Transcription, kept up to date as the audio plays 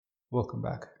Welcome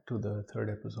back to the third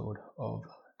episode of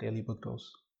Daily Book Dose.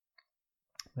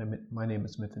 My name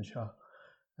is Mithun Shah,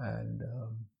 and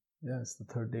it's the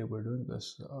third day we're doing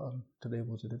this. Today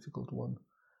was a difficult one.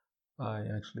 I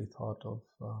actually thought of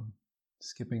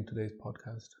skipping today's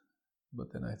podcast,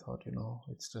 but then I thought,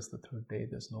 it's just the third day.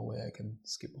 There's no way I can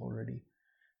skip already.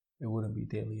 It wouldn't be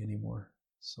daily anymore.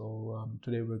 So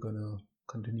today we're going to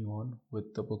continue on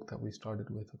with the book that we started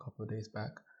with a couple of days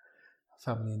back,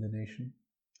 Family in the Nation.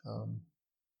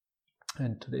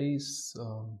 And today's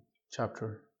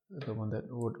chapter, the one that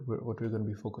what we're going to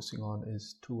be focusing on,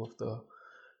 is two of the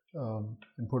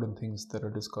important things that are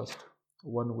discussed.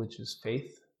 One, which is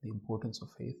faith, the importance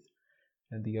of faith,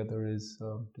 and the other is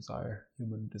desire,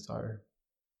 human desire.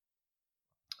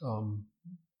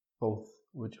 Both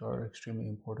which are extremely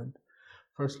important.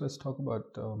 First, let's talk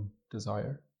about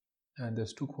desire. And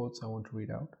there's two quotes I want to read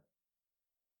out.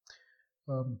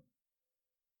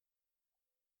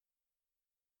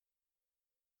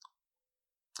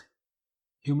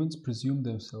 Humans presume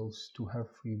themselves to have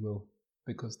free will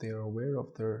because they are aware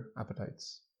of their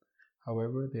appetites.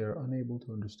 However, they are unable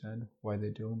to understand why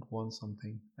they don't want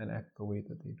something and act the way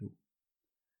that they do.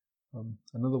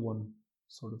 Another one,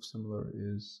 sort of similar,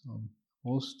 is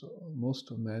most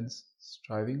of man's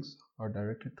strivings are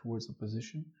directed towards a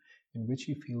position in which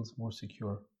he feels more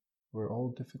secure, where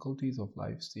all difficulties of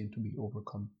life seem to be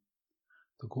overcome.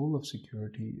 The goal of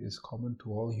security is common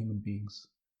to all human beings,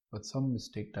 but some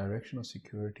mistake direction of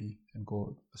security and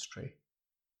go astray.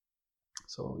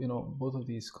 So, both of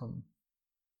these come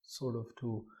sort of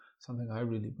to something I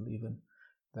really believe in,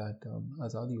 that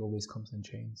azadi always comes in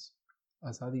chains.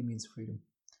 Azadi means freedom.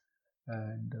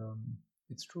 And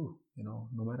it's true, no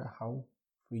matter how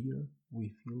freer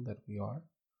we feel that we are,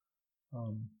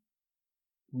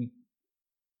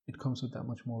 it comes with that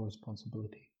much more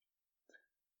responsibility.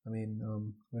 I mean,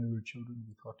 when we were children,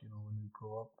 we thought, when we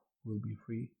grow up, we'll be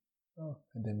free.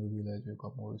 And then we realize we've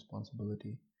got more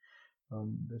responsibility.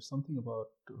 There's something about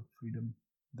freedom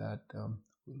that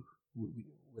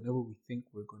whenever we think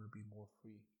we're going to be more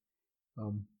free,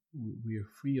 we are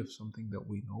free of something that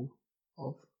we know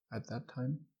of at that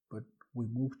time, but we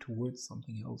move towards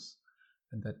something else.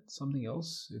 And that something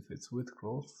else, if it's with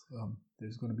growth,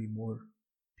 there's going to be more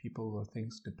people or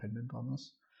things dependent on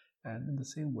us. And in the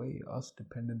same way, us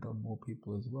dependent on more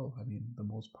people as well. I mean, the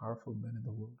most powerful men in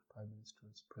the world, prime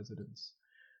ministers, presidents,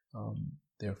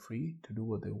 they're free to do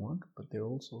what they want, but they're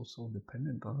also so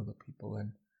dependent on other people.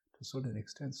 And to a certain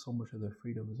extent, so much of their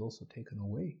freedom is also taken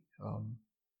away.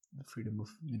 The freedom of,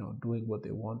 doing what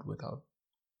they want without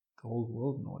the whole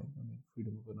world knowing. I mean,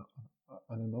 freedom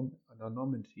of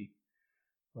anonymity,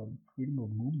 freedom of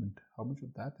movement. How much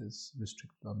of that is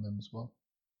restricted on them as well?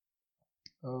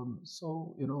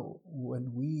 So,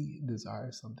 when we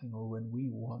desire something or when we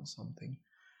want something,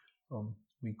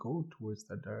 we go towards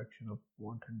that direction of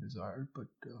want and desire, but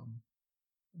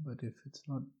if it's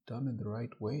not done in the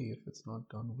right way, if it's not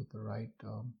done with the right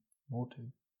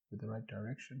motive, with the right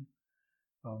direction,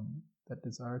 that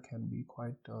desire can be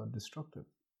quite destructive.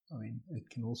 I mean, it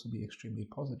can also be extremely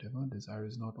positive. Desire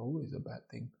is not always a bad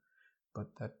thing, but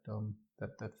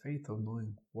that faith of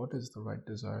knowing what is the right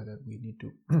desire that we need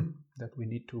to that we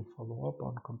need to follow up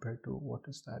on, compared to what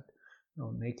is that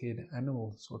naked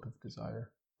animal sort of desire.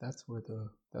 That's where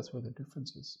the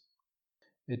difference is.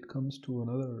 It comes to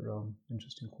another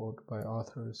interesting quote by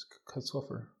Arthur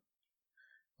Koestler,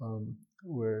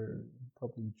 where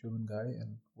probably a German guy,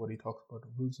 and what he talks about,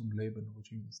 Will zum Leben,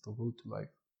 which means the will to life.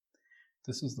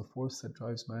 This is the force that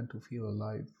drives man to feel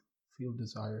alive, feel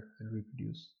desire, and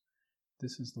reproduce.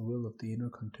 This is the will of the inner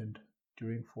content,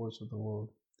 enduring force of the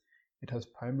world. It has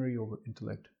primary over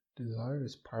intellect. Desire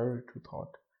is prior to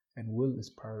thought, and will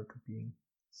is prior to being.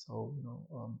 So,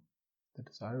 the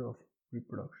desire of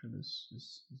reproduction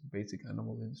is a basic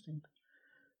animal instinct.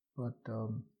 But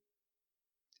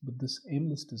this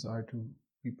aimless desire to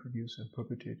reproduce and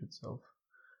perpetuate itself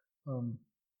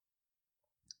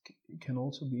can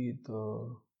also be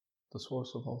the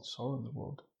source of all sorrow in the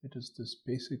world. It is this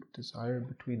basic desire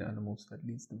between animals that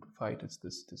leads them to fight. It's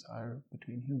this desire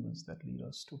between humans that lead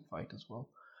us to fight as well.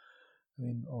 I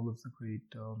mean, all of the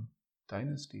great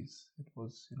dynasties, it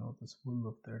was, this will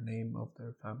of their name, of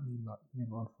their family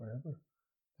living on forever.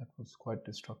 That was quite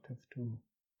destructive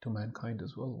to mankind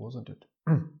as well, wasn't it?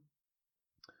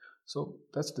 So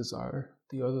that's desire.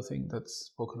 The other thing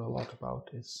that's spoken a lot about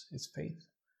is faith.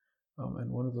 And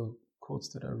one of the quotes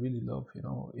that I really love,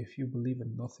 if you believe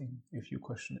in nothing, if you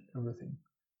question everything,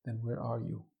 then where are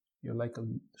you? You're like a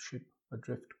ship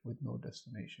adrift with no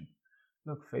destination.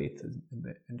 Look, faith in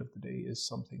the end of the day is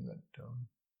something that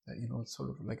it's sort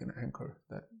of like an anchor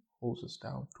that holds us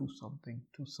down to something,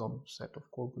 to some set of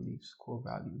core beliefs, core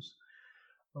values.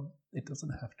 It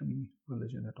doesn't have to be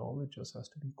religion at all. It just has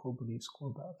to be core beliefs,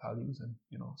 core values, and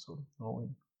sort of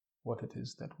knowing what it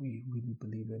is that we really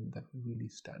believe in, that we really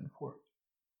stand for.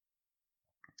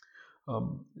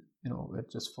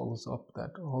 It just follows up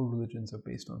that all religions are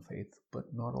based on faith,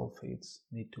 but not all faiths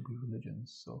need to be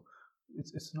religions. So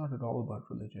it's not at all about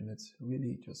religion. It's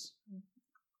really just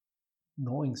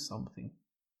knowing something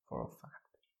for a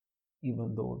fact,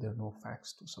 even though there are no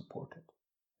facts to support it.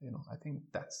 I think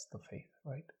that's the faith,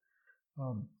 right?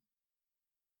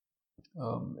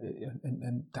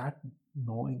 And that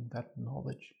knowing, that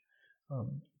knowledge,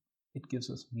 it gives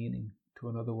us meaning to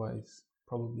an otherwise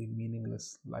probably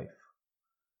meaningless life.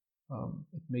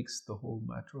 It makes the whole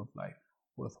matter of life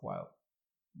worthwhile.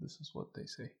 This is what they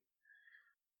say.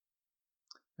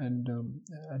 And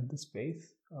this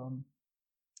faith,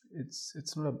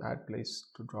 it's not a bad place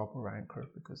to drop our anchor,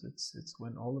 because it's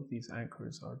when all of these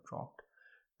anchors are dropped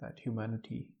that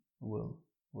humanity will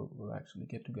actually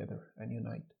get together and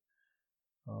unite.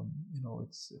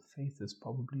 It's faith is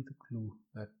probably the glue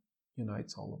that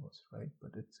unites all of us, right?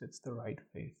 But it's the right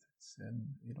faith.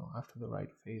 And after the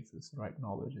right faith is the right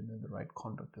knowledge, and then the right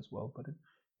conduct as well. But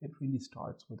it really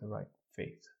starts with the right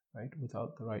faith, right?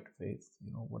 Without the right faith,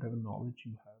 whatever knowledge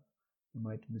you have, you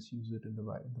might misuse it in the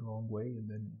wrong way, and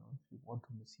then if you want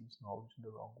to misuse knowledge in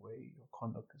the wrong way, your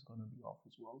conduct is going to be off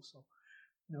as well. So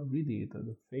really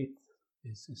the faith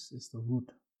is the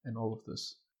root in all of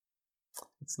this.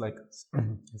 It's like it's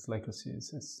like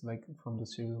from the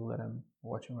serial that I'm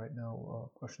watching right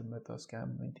now, Harshad Mehta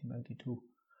Scam 1992,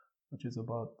 which is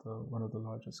about one of the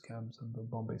largest scams on the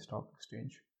Bombay Stock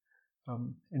Exchange.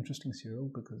 Interesting serial,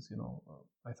 because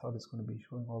I thought it's going to be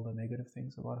showing all the negative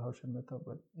things about Harshad Mehta,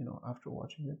 but after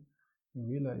watching it, you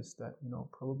realize that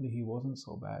probably he wasn't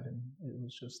so bad, and it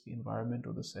was just the environment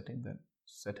or the setting that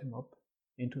set him up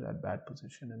into that bad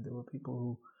position. And there were people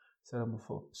who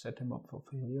set him up for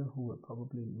failure who were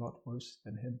probably a lot worse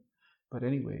than him. But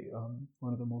anyway,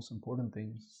 one of the most important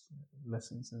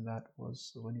lessons in that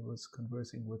was when he was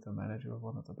conversing with the manager of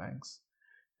one of the banks,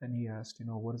 and he asked,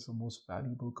 what is the most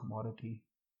valuable commodity,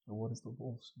 or what is the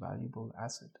most valuable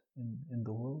asset in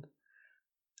the world?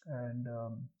 And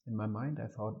in my mind, I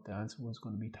thought the answer was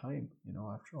going to be time.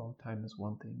 After all, time is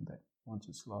one thing that once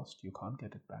it's lost, you can't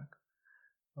get it back.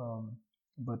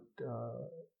 But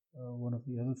one of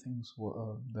the other things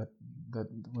that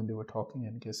when they were talking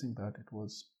and guessing that it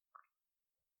was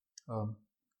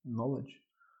knowledge,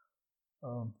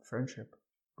 friendship,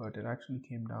 but it actually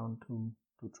came down to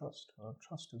trust.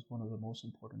 Trust is one of the most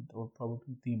important, or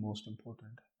probably the most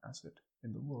important asset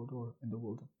in the world, or in the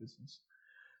world of business.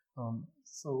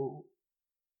 So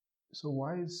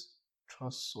why is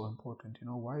trust so important?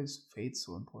 Why is faith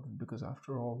so important? Because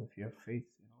after all, if you have faith,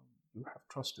 you have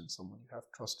trust in someone, you have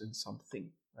trust in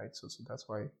something, right? So that's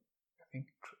why I think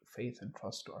faith and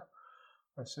trust are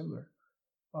similar.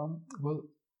 Well,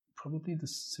 probably the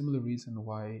similar reason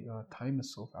why time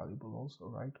is so valuable also,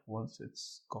 right? Once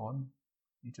it's gone,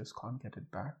 you just can't get it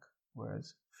back.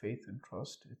 Whereas faith and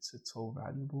trust, it's so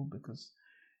valuable because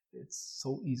it's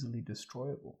so easily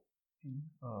destroyable.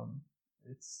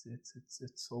 It's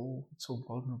so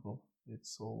vulnerable. It's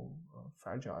so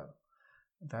fragile.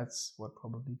 That's what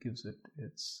probably gives it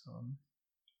that's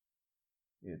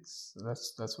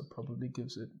what probably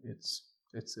gives it its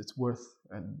worth,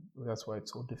 and that's why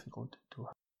it's so difficult to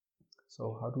have.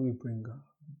 So how do we bring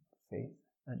faith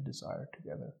and desire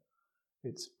together?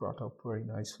 It's brought up very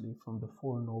nicely from the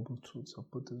Four Noble Truths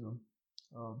of Buddhism.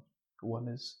 One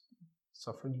is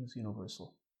suffering is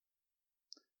universal.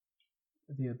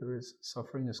 The other is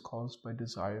suffering is caused by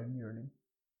desire and yearning.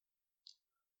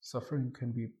 Suffering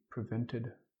can be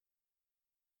prevented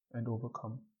and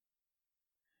overcome.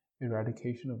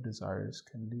 Eradication of desires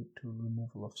can lead to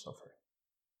removal of suffering.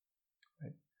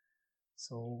 Right?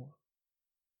 So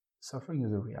suffering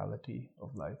is a reality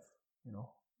of life.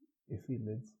 If we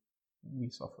live, we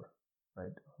suffer,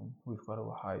 right? We've got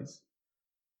our highs,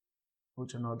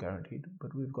 which are not guaranteed,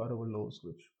 but we've got our lows,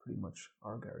 which pretty much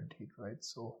are guaranteed, right?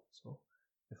 So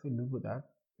if we live with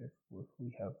that, if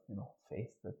we have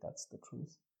faith that that's the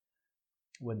truth,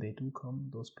 when they do come,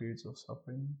 those periods of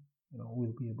suffering,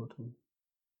 we'll be able to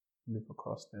live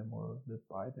across them, or live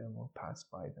by them, or pass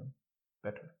by them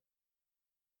better.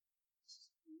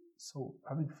 So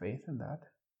having faith in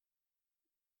that,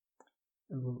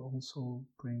 it will also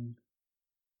bring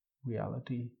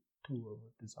reality to our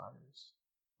desires,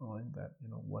 knowing that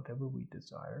whatever we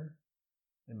desire,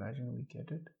 imagine we get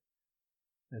it,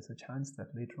 there's a chance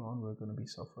that later on we're going to be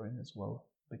suffering as well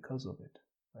because of it,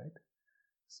 right?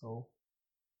 So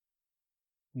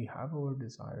we have our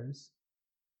desires,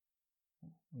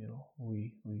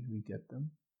 we get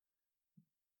them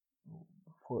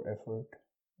for effort,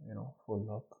 for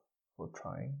luck, for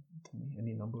trying, to me,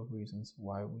 any number of reasons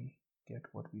why we get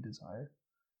what we desire.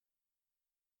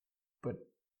 But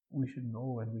we should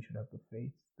know, and we should have the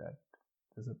faith that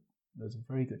there's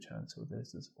a very good chance, or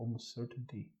there's this almost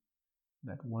certainty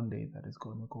that one day that is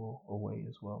going to go away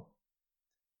as well.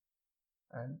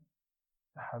 And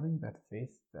having that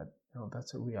faith that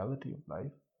that's a reality of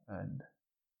life, and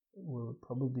will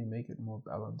probably make it more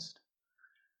balanced.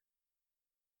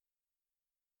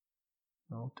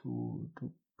 To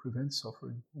prevent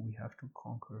suffering, we have to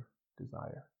conquer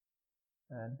desire.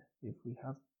 And if we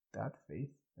have that faith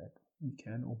that we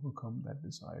can overcome that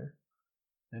desire,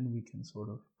 then we can sort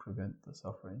of prevent the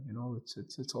suffering.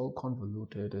 It's all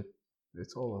convoluted.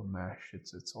 It's all a mash.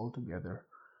 It's all together.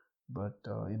 But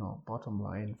bottom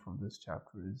line from this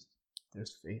chapter is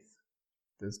there's faith,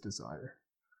 there's desire.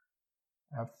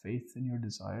 Have faith in your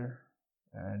desire,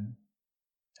 and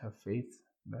have faith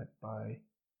that by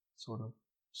sort of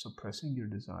suppressing your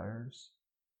desires,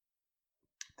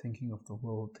 thinking of the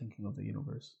world, thinking of the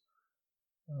universe,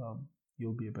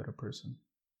 you'll be a better person.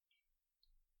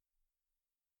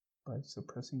 By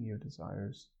suppressing your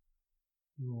desires,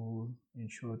 you'll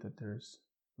ensure that there's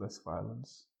less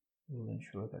violence. You'll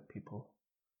ensure that people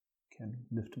can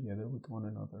live together with one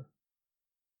another,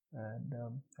 and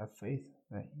have faith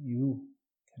that you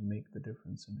can make the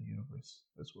difference in the universe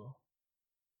as well.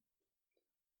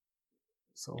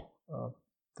 So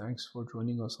thanks for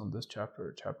joining us on this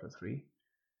chapter 3.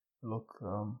 Look,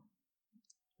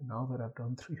 now that I've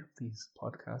done 3 of these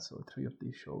podcasts or 3 of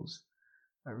these shows,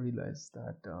 I realized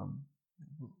that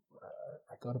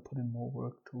I got to put in more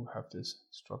work to have this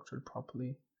structured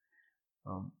properly.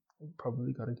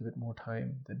 Probably got to give it more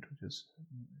time than to just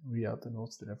read out the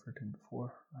notes that I've written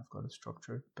before. I've got to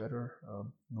structure it better,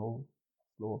 no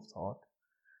flow of thought.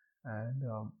 And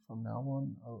from now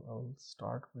on, I'll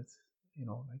start with,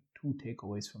 like 2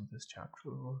 takeaways from this chapter,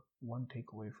 or 1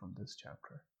 takeaway from this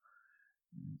chapter.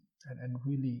 And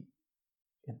really,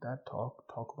 in that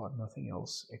talk about nothing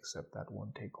else except that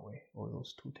 1 takeaway, or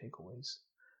those 2 takeaways,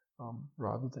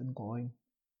 rather than going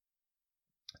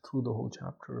through the whole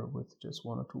chapter with just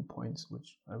 1 or 2 points,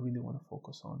 which I really want to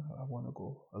focus on. I want to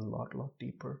go a lot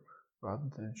deeper rather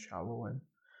than shallow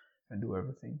and do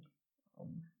everything.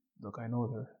 Look, I know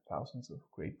there are thousands of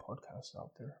great podcasts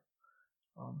out there,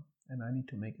 and I need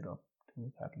to make it up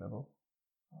to that level.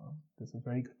 There's a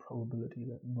very good probability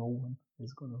that no one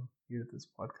is going to hear this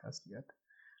podcast yet,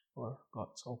 or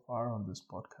got so far on this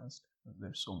podcast.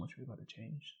 There's so much we got to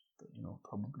change.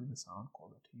 Probably the sound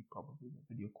quality, probably the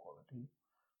video quality,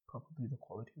 probably the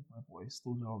quality of my voice.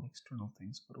 Those are all external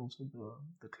things, but also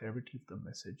the clarity of the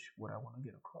message, what I want to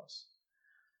get across.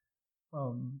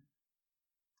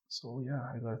 So yeah,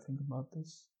 I gotta think about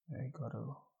this. I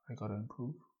gotta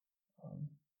improve.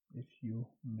 If you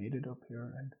made it up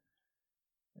here and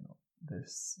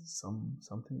there's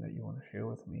something that you want to share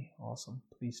with me, awesome,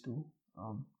 please do.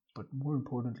 But more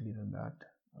importantly than that,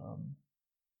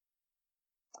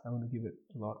 I want to give it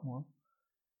a lot more.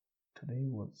 Today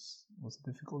was a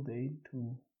difficult day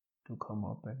to come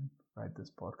up and write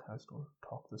this podcast, or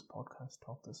talk this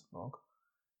vlog,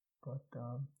 but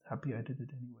happy I did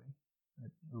it anyway.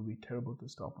 It will be terrible to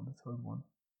stop on the 3rd one.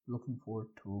 Looking forward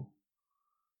to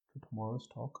tomorrow's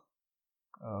talk,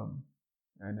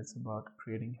 and it's about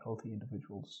creating healthy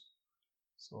individuals.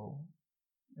 So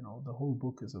the whole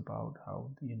book is about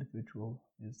how the individual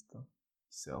is the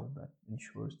cell that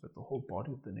ensures that the whole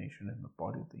body of the nation and the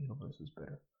body of the universe is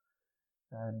better.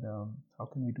 And how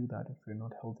can we do that if we're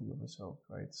not healthy with ourselves,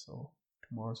 right? So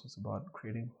tomorrow's is about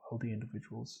creating healthy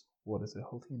individuals. What is a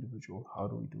healthy individual? How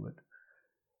do we do it?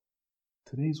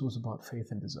 Today's was about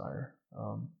faith and desire.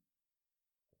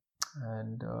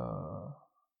 And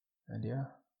yeah,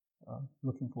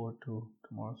 looking forward to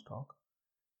tomorrow's talk.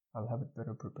 I'll have it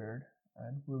better prepared,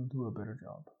 and we'll do a better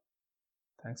job.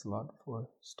 Thanks a lot for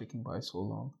sticking by so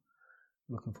long.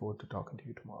 Looking forward to talking to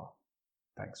you tomorrow.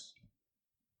 Thanks.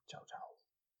 Ciao, ciao.